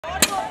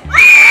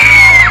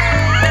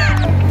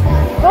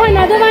Oh,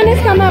 another one has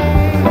come up.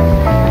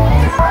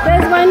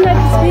 There's one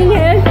that's being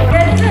held.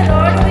 There's a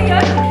rod over here.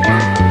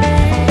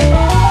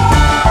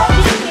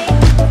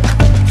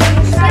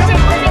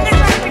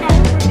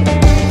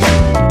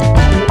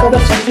 Look at the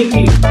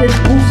subtlety. It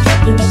moves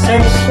in the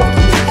sense of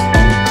things.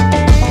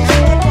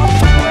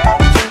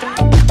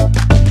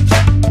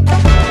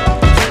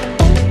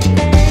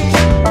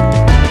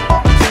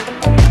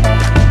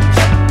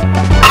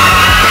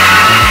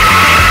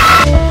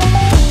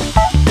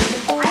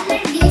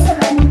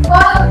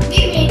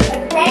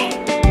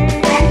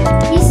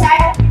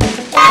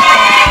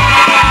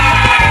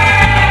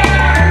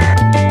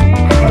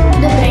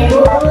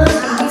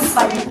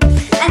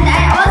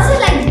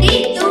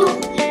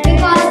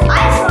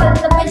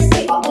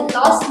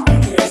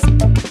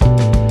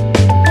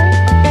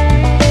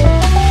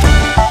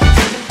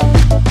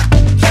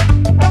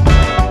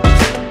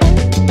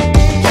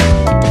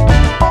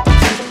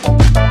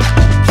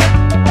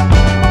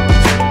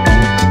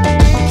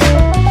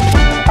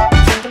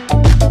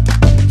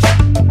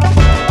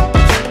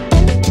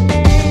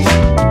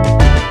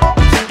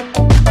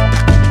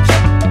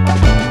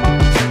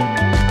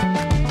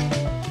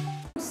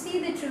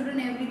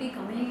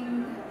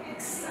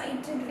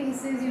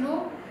 Faces,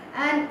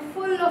 and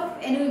full of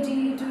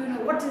energy to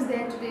what is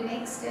there today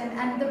next,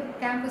 and the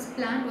campus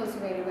planned also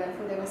very well.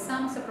 So there was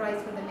some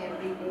surprise for them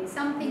every day,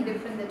 something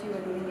different that you were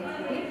doing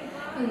every day.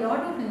 A lot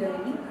of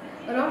learning.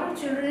 A lot of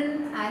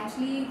children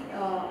actually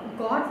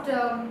got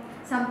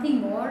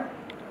something more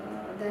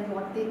than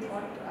what they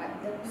thought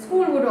the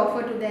school would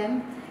offer to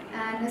them,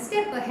 and a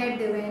step ahead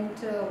they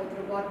went with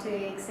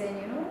robotics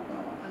and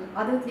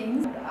other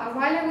things.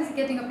 While I was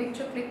getting a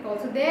picture clicked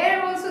also,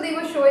 they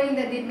were showing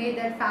that they made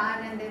that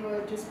fan and they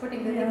were just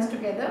putting the things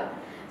together.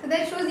 So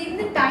that shows even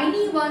the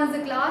tiny ones,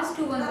 the class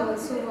 2 ones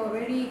also were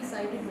very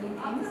excited doing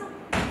things.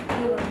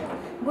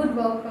 Good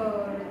work,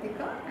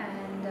 Ritika,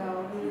 and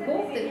we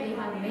hope that we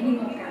have many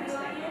more camps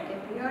like that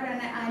every year,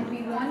 and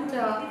we want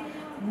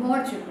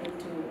more children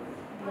to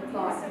be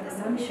part of the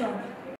sunshine.